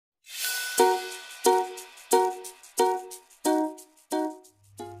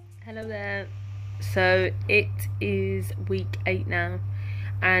Hello there. So it is week 8 now,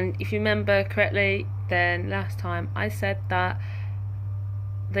 and if you remember correctly, then last time I said that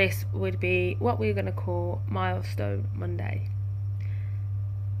this would be what we're going to call Milestone Monday.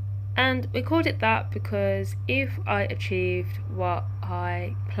 And we called it that because if I achieved what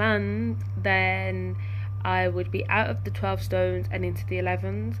I planned, then I would be out of the 12 stones and into the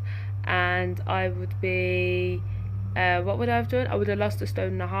 11s, and I would be what would I have done? I would have lost a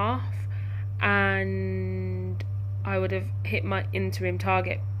stone and a half, and I would have hit my interim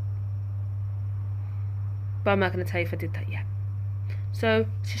target. But I'm not going to tell you if I did that yet. So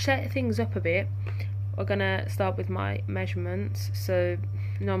to set things up a bit, we're going to start with my measurements. So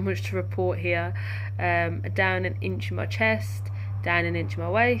not much to report here. Down an inch in my chest, down an inch in my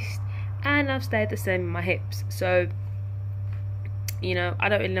waist, and I've stayed the same in my hips. So, you know, I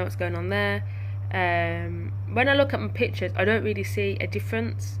don't really know what's going on there. When I look at my pictures, I don't really see a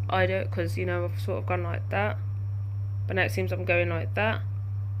difference either, because, you know, I've sort of gone like that, but now it seems I'm going like that.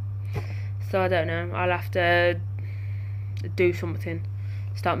 So I don't know, I'll have to do something,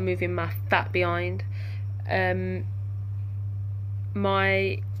 start moving my fat behind. I'm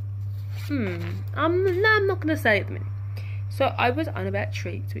not going to say it at the minute. So I was on about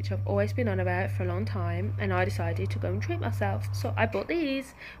treats, which I've always been on about for a long time, and I decided to go and treat myself. So I bought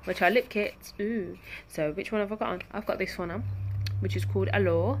these, which are lip kits. Ooh. So which one have I got on? I've got this one on, which is called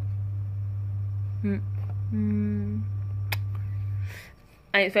Allure. And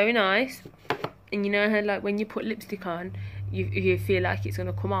it's very nice. And you know how, like, when you put lipstick on, you feel like it's going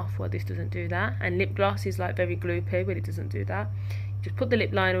to come off. Well, this doesn't do that. And lip gloss is like very gloopy, but it doesn't do that. You just put the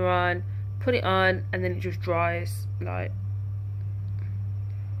lip liner on, put it on, and then it just dries like.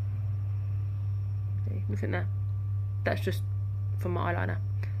 Nothing there. That's just from my eyeliner.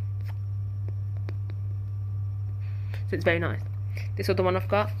 So it's very nice. This other one I've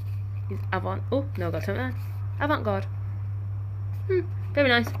got is Oh no, I got something there. Avant-garde. Very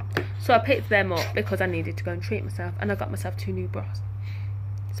nice. So I picked them up because I needed to go and treat myself, and I got myself 2 new bras.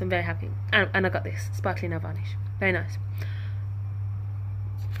 So I'm very happy. And I got this sparkling nail varnish. Very nice.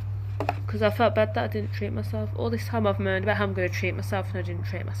 Because I felt bad that I didn't treat myself. All this time I've moaned about how I'm going to treat myself, and I didn't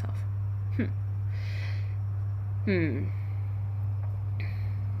treat myself. Should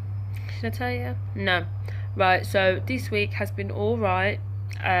I tell you? No. Right, so this week has been alright.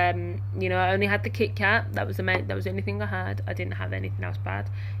 You know, I only had the Kit Kat. That was the only thing I had. I didn't have anything else bad.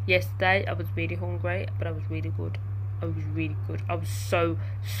 Yesterday I was really hungry, but I was really good. I was so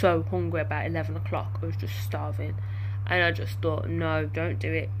hungry about 11 o'clock. I was just starving. And I just thought, no, don't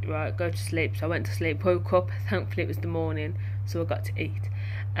do it. Right, go to sleep. So I went to sleep, woke up. Thankfully it was the morning, so I got to eat.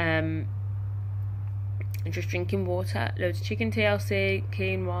 And just drinking water, loads of chicken TLC,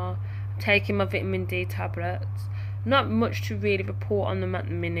 quinoa, taking my vitamin D tablets. Not much to really report on them at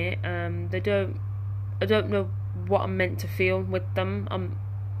the minute. I don't know what I'm meant to feel with them.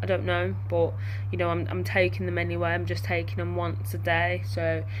 I don't know, but you know, I'm taking them anyway. I'm just taking them once a day,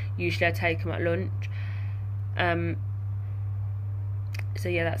 so usually I take them at lunch. So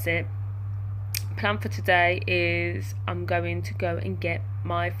yeah, that's it. Plan for today is I'm going to go and get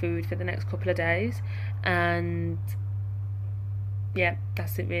my food for the next couple of days, and yeah,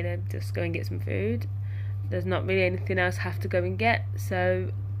 that's it really. Just go and get some food. There's not really anything else I have to go and get,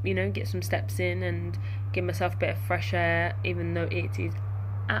 so you know, get some steps in and give myself a bit of fresh air, even though it is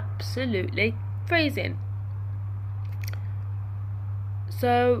absolutely freezing.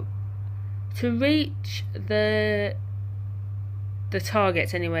 So to reach the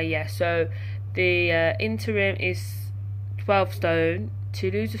targets anyway, yeah, so the interim is 12 stone.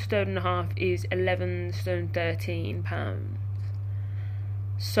 To lose a stone and a half is 11 stone 13 pounds.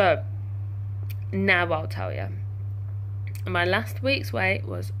 So now I'll tell you. My last week's weight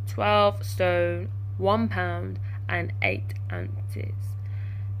was 12 stone 1 pound and 8 ounces.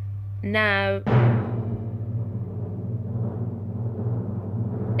 Now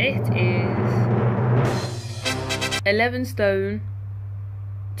it is 11 stone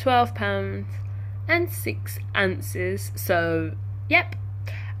 12 pounds and 6 ounces. So yep,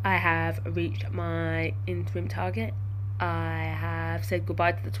 I have reached my interim target. I have said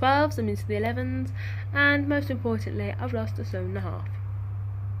goodbye to the 12s, I'm into the 11s, and most importantly, I've lost a stone and a half.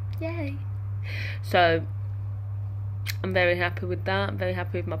 Yay! So I'm very happy with that. I'm very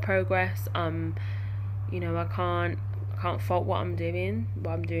happy with my progress. You know, I can't fault what I'm doing.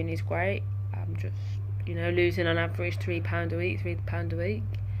 What I'm doing is great. I'm just, you know, losing on average £3 a week, £3 a week,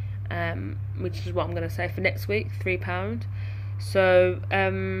 which is what I'm going to say for next week, £3. So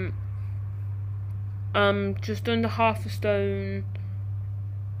I'm just under half a stone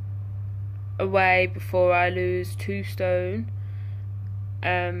away before I lose 2 stone.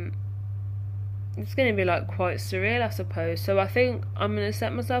 it's going to be like quite surreal, I suppose. So I think I'm going to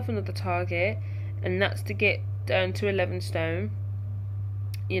set myself another target, and that's to get down to 11 stone.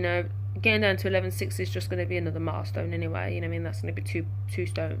 You know, getting down to 11.6 is just going to be another milestone anyway. You know what I mean? That's going to be two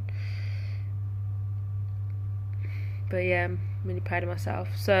stone. But yeah, I'm really proud of myself.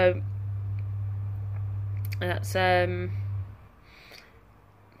 So that's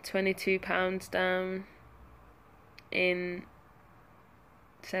 £22 down in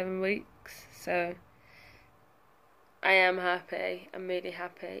 7 weeks. So I am happy. I'm really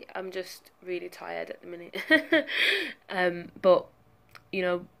happy. I'm just really tired at the minute. But you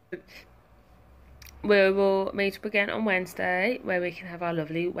know, we will meet up again on Wednesday, where we can have our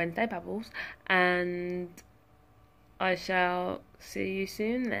lovely Wednesday babbles, and I shall see you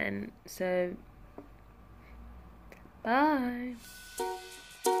soon then. So bye.